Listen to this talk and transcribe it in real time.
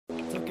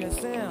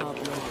कैसे हैं आप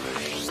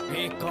लोग?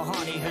 एक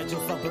कहानी है जो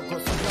सबको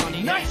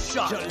सुनानी है,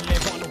 चलने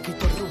वालों की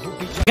तो रूह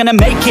भी gonna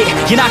make it,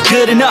 you're not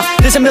good enough.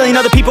 There's a million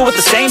other people with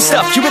the same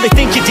stuff. You really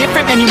think you're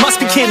different? Man, you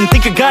must be kidding.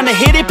 Think you're gonna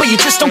hit it, but you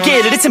just don't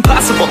get it. It's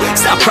impossible,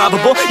 it's not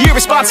probable, you're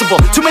irresponsible.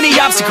 Too many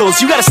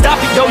obstacles, you gotta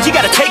stop it, yo. You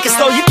gotta take it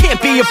slow, you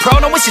can't be a pro.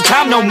 Don't waste your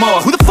time no more.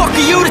 Who the fuck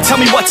are you to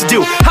tell me what to do?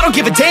 I don't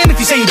give a damn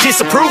if you say you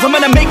disapprove. I'm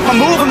gonna make my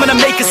move, I'm gonna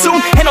make it soon.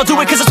 And I'll do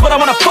it cause it's what I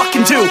wanna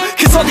fucking do.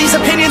 Cause all these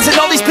opinions and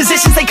all these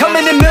positions, they come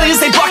in millions,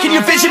 they blocking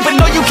your vision. But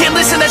no, you can't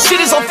listen, that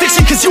shit is all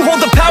fiction. Cause you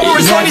hold the power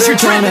as long as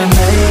you're dreaming.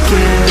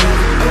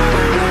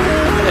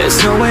 There's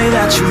no way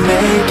that you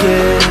make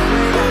it.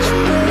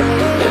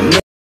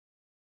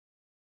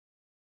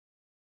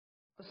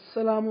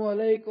 अस्सलामु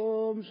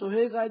अलैकुम। सो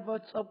hey guys,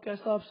 what's up,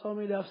 कैसा आप सब?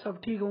 उम्मीद है आप सब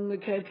ठीक होंगे,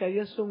 खैर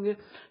खैरियत से होंगे।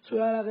 सो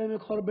यार आ गए मैं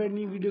एक और ब्रांड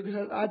न्यू वीडियो के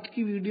साथ। आज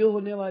की वीडियो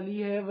होने वाली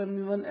है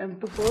 1v1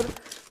 M24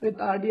 with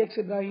Rdx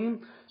Ebrahim।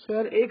 सो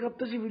यार एक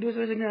हफ्ते से वीडियो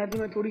समझ नहीं आ रही थी,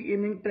 मैं थोड़ी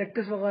गेमिंग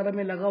प्रैक्टिस वगैरह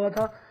में लगा हुआ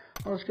था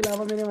और उसके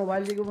अलावा मेरे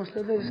मोबाइल के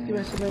मसले थे, जिसकी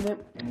वजह से मैंने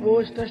वो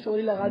इंस्टा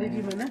स्टोरी लगा दी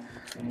थी मैंने।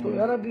 तो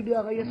यार अब वीडियो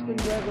आ गई है, इसको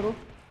एंजॉय करो।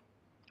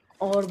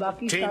 और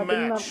बाकी स्टार्टिंग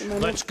में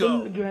मैंने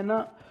जो है ना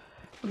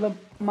मतलब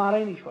मारा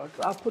ही नहीं शॉट,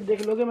 आप खुद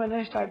देख लोगे।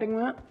 मैंने स्टार्टिंग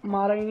में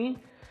मारा ही नहीं,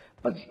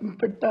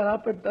 पिटता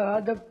रहा।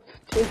 जब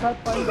 6-7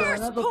 पॉइंट हो गए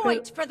ना तो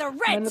फिर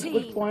मैंने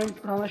कुछ पॉइंट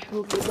उठाना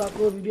शुरू किया, तो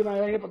आपको वीडियो में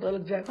आगे पता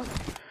लग जाएगा।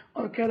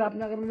 और खैर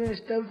आपने अगर मुझे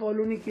इंस्टा पे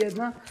फॉलो नहीं किया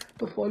था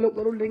तो फॉलो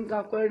करो, लिंक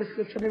आपको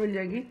डिस्क्रिप्शन में मिल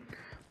जाएगी।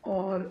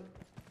 और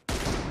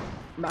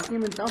बाकी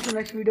मिलता हूँ फिर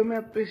नेक्स्ट वीडियो में।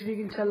 अब तो इस वीक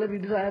इंशाल्लाह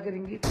वीडियो आया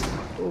करेंगी,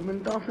 तो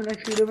मिलता हूँ फिर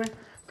नेक्स्ट वीडियो में।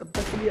 तब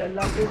तक के लिए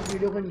अल्लाह हाफिज़,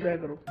 वीडियो को एंजॉय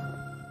करो।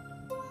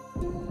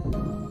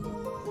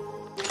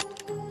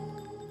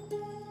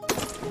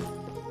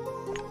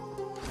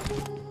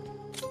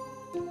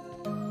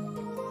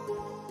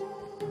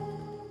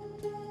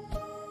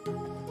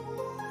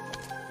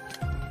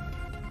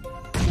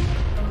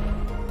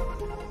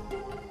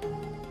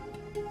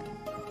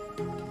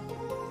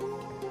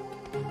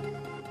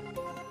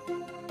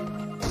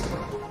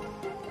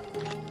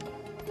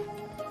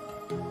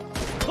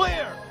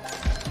 Clear!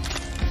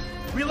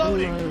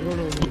 Reloading!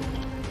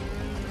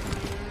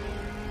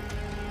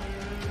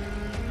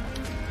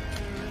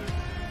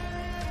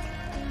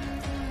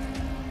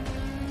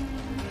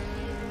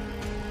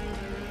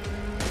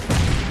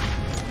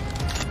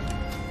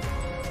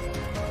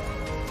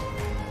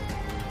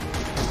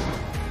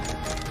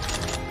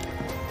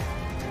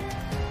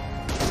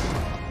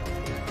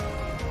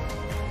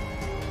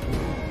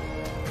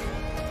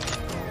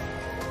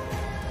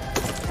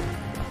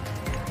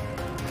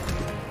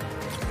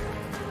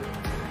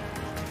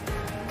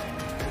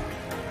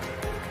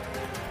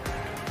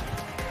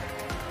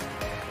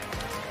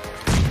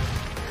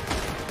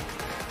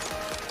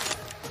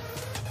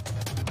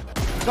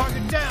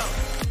 Target down!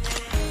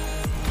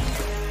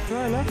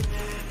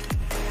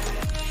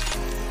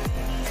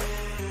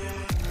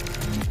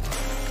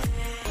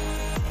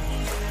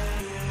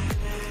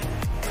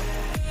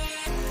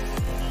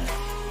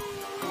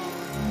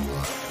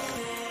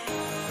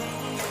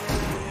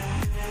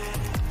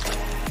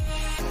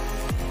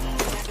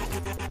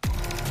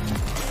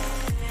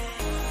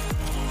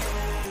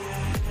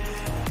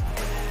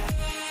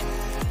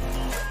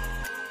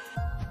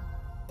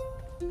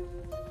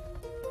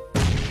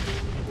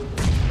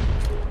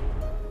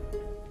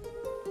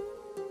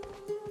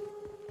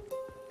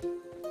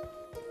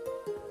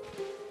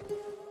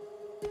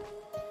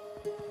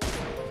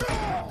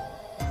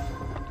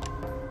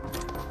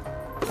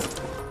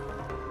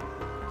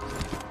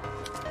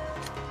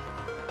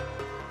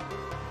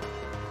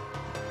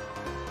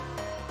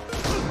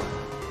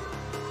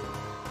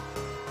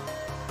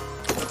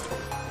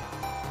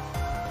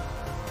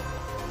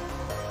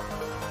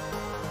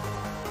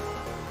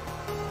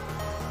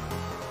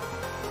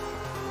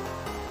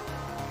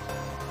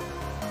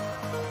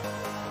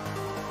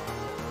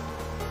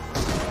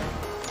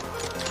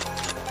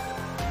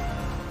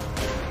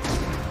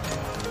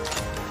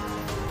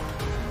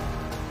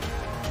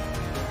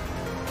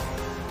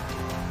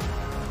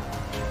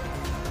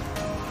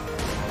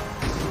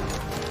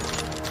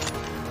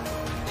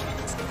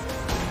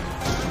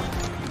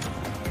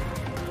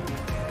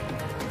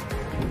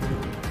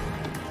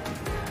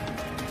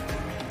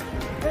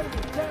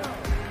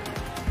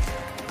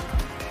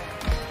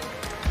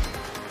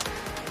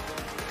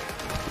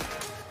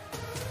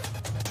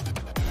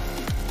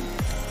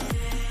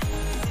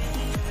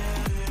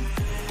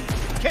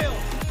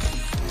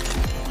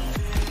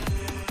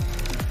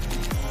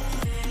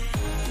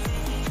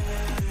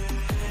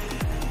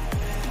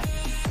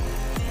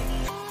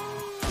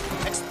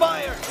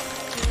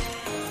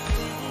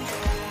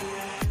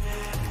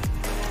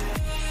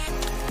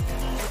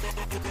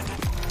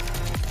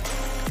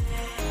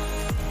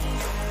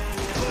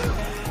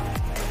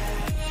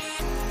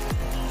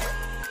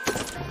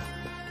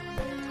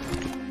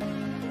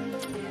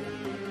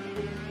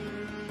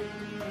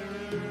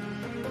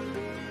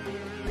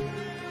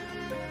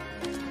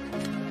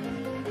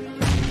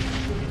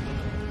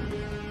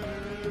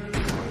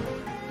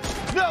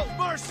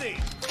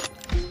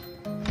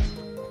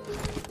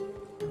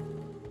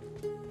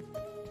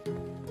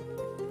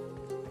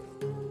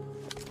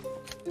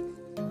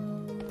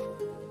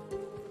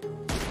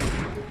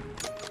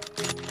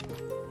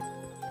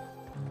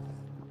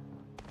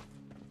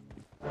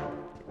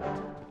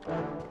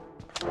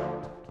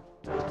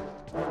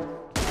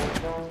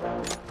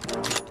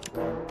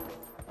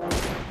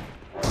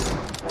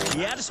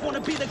 Yeah, I just wanna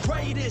be the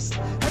greatest.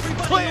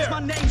 Everybody Clear. knows my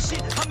name,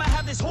 shit. I'ma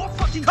have this whole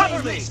fucking Cover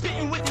game me. list,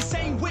 spitting with the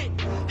same wit,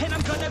 and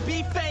I'm gonna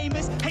be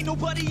famous. Ain't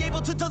nobody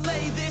able to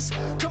delay this.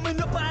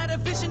 Coming up, I had a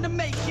vision to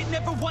make it.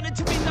 Never wanted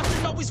to be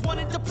nothing, always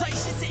wanted to play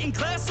shit. Sit in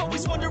class,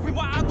 always wondering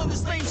why I love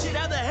this lame shit.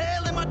 How the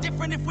hell am I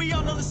different if we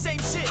all know the same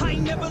shit? I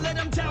ain't never let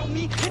them doubt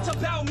me, it's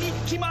about me.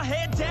 Keep my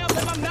head down,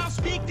 let my mouth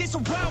speak. They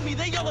surround me,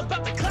 they all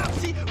about the clout.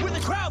 See where the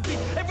crowd be.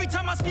 Every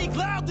time I speak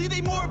loudly,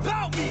 they more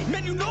about me.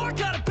 Man, you know I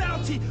got a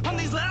bounty on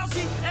these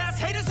lousy ass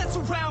haters that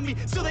surround me.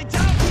 Still they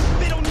doubt me,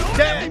 they don't know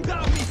nothing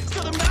about me.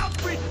 Still their mouth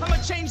free, I'ma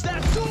change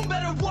that soon.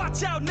 Better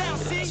watch out now,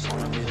 see? I just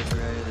wanna be the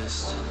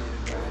greatest.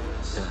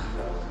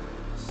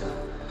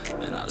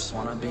 Yeah. And I just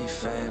wanna be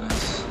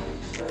famous.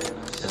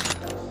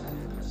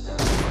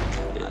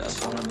 Yeah, I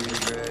just wanna be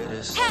the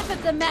greatest. Half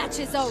of the match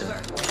is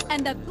over,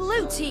 and the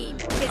blue team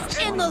is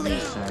in the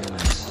lead.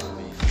 Famous.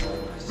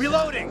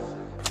 Reloading.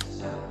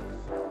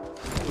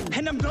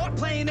 And I'm not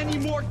playing any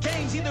more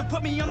games. Either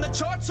put me on the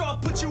charts or I'll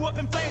put you up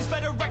in flames.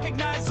 Better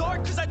recognize art,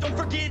 cause I don't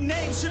forget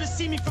names. Should've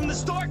seen me from the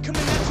start,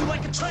 coming at you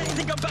like a train.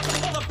 Think I'm about to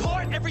fall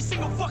apart every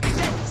single fucking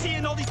day.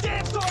 Seeing all these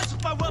damn stars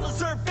with my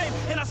well-deserved fame.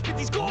 And I spit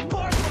these gold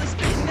bars while they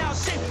spitting out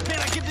shit. Man,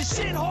 I give this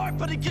shit hard,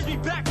 but it gives me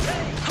back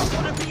pain. I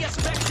wanna be a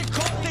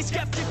spectacle, they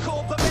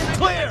skeptical. But man, I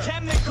Clear. got a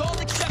chemical,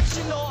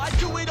 exceptional. I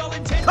do it all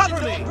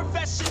Cover me. intentional,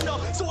 professional.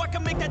 So I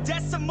can make that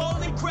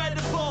decimal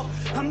incredible.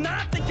 I'm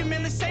not thinking,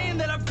 man, they're saying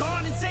that I've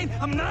gone insane.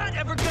 I'm not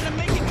ever gonna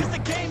make it cause the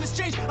game has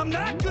changed. I'm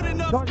not good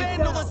enough, man,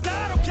 no that's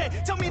not okay.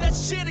 Tell me that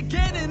shit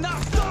again and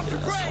I'll stop your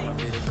I just wanna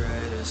brain. be the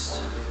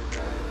greatest.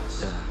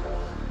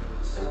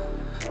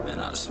 Yeah.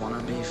 And I just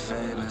wanna be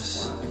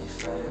famous.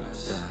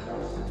 Yeah.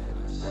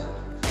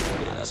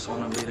 Yeah, I just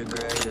wanna be the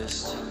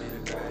greatest.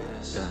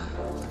 Yeah.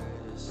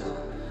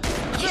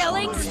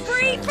 Killing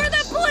spree for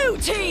the blue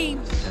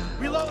team!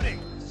 Reloading.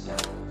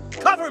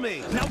 Cover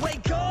me. Now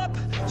wake up,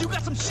 you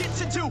got some shit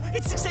to do.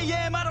 It's 6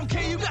 a.m., I don't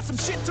care, you got some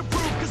shit to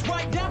prove. Cause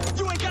right now,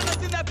 you ain't got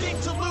nothing that big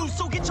to lose.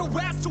 So get your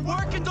ass to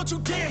work and don't you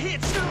dare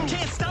hit snooze.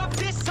 Can't stop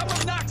this, I'm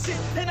obnoxious.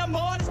 And I'm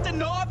honest and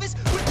novice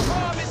with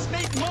promise.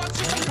 Make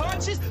monsters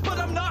unconscious, but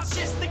I'm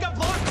nauseous. Think I've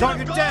lost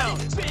Target it, I've down.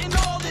 got it. Spitting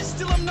all this,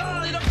 still I'm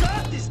not it, I've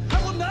got this.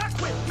 I will not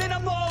quit, man,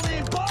 I'm all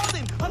in.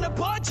 Balling on a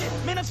budget,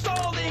 man, I'm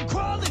stalling.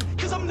 Crawling,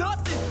 cause I'm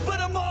nothing,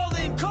 but I'm all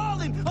in.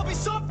 Calling, I'll be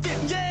something,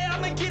 yeah,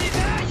 I'ma get it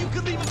now. You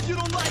can leave if you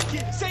don't like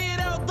it. Say it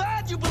out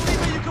loud, you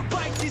believe it, you can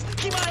bite this.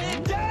 Keep my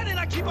head down and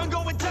I keep on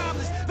going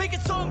timeless. Make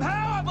it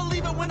somehow, I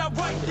believe it when I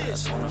write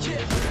this.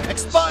 Yeah.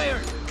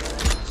 Expired.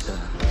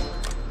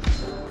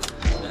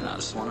 And I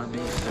just wanna be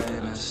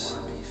famous.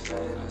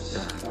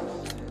 Yeah.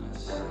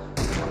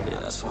 Yeah,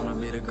 I just wanna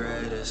be the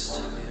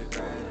greatest.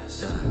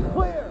 Yeah.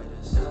 Clear.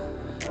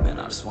 Man,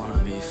 I just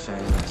wanna be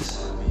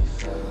famous.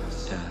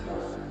 Yeah.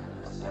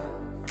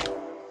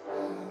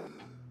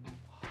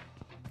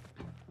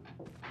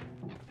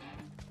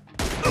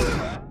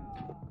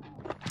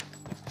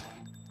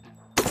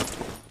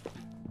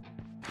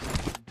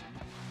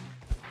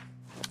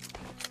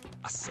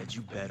 I said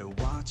you better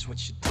watch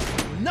what you do.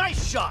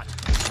 Nice shot.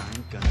 I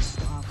ain't gonna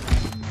stop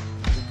when I'm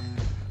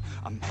moving.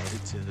 I'm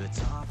headed to the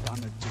top,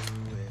 I'ma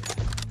do it.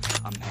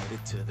 I'm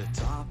headed to the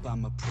top,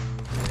 I'ma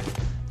prove it.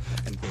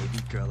 And baby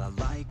girl, I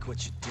like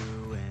what you're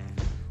doing.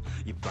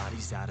 Your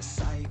body's out of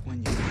sight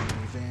when you're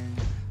moving.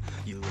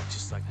 You look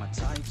just like my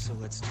type, so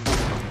let's do it.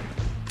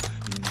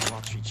 You know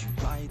I'll treat you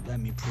right, let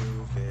me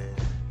prove it.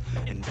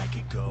 And I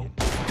could go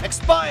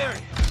Expired.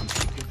 I'm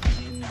sick of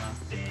being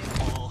nothing,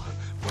 all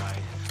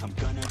right. I'm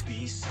gonna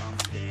be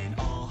something,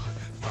 all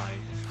fight.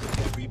 With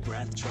every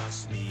breath,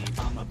 trust me,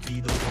 I'ma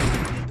be the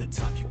one at the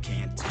top, you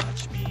can't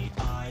touch me.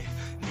 I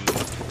need to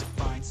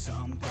find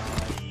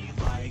somebody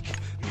like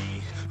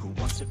me, who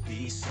wants to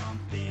be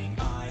something.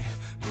 I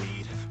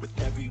bleed with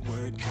every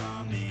word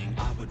coming.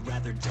 I would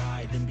rather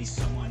die than be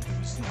someone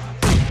who's not.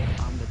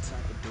 I'm the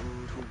type of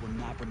dude who will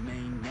not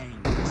remain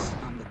nameless.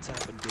 I'm the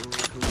type of dude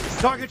who is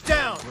Target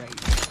down.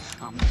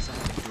 I'm the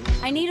type of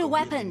dude I need a who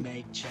weapon. really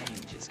make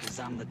changes, cause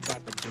I'm the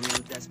type of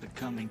dude that's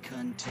becoming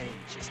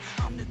contagious.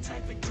 I'm the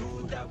type of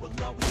dude that will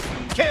always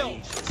be Kill.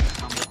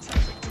 dangerous. I'm the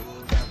type of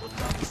dude that will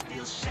always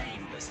feel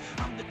shameless.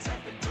 I'm the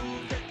type of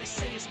dude that they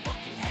say is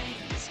fucking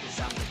heinous, cause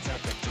I'm the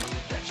type of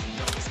dude that you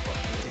know is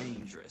fucking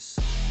dangerous.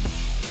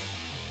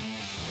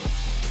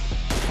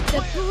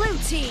 The blue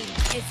team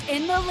is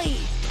in the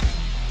lead.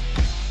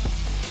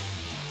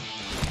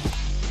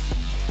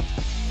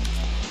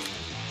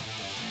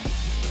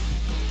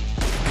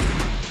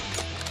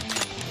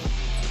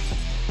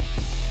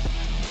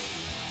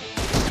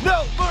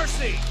 No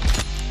mercy.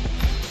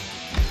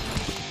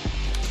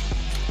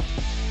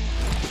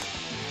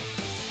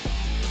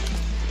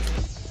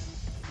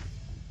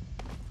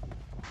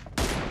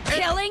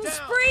 Killing down.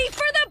 spree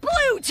for the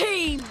blue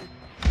team!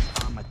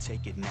 I'ma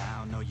take it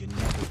now, no you're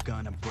never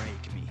gonna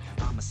break me.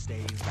 I'ma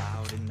stay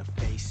loud in the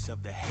face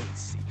of the hate.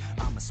 See,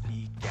 I'ma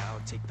speak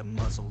out, take the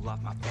muzzle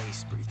off my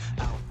face. Breathe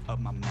out of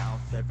my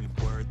mouth every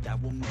word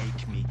that will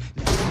make me.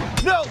 Never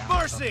had a No doubt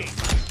mercy. of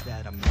the life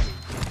that I'm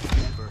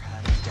making. Never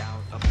had a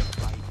doubt of the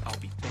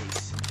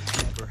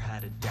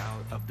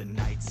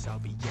nights I'll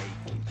be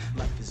aching.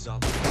 Life is all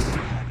about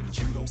having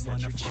dreams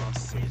that you're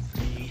chasing.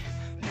 Me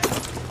now,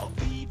 I'll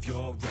leave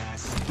your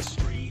ass in the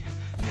street.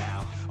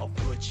 Now I'll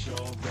put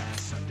your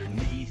ass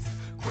underneath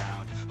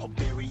ground. I'll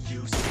bury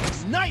you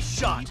 6 Nice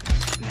shot!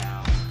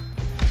 now.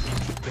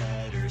 You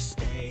better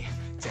stay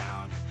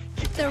down.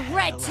 Get The hell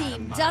red out of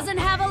team my doesn't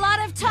have a lot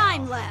of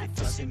time It left.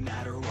 doesn't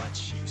matter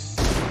what you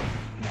say.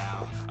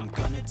 Now I'm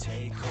gonna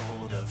take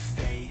hold of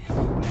fate.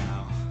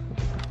 Now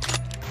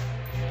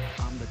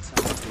I'm the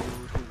type of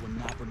dude who will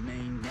not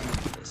remain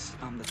nameless.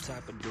 I'm the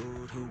type of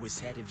dude who is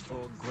headed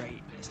for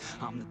greatness.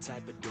 I'm the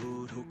type of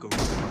dude who could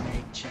really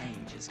make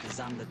changes. Cause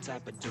I'm the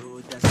type of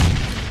dude that's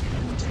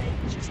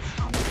contagious.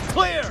 I'm the type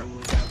Clear! of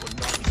dude that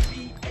will always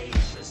be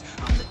ageless.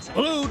 I'm the type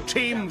Blue of dude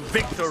team that will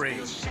victory!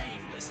 always feel shame.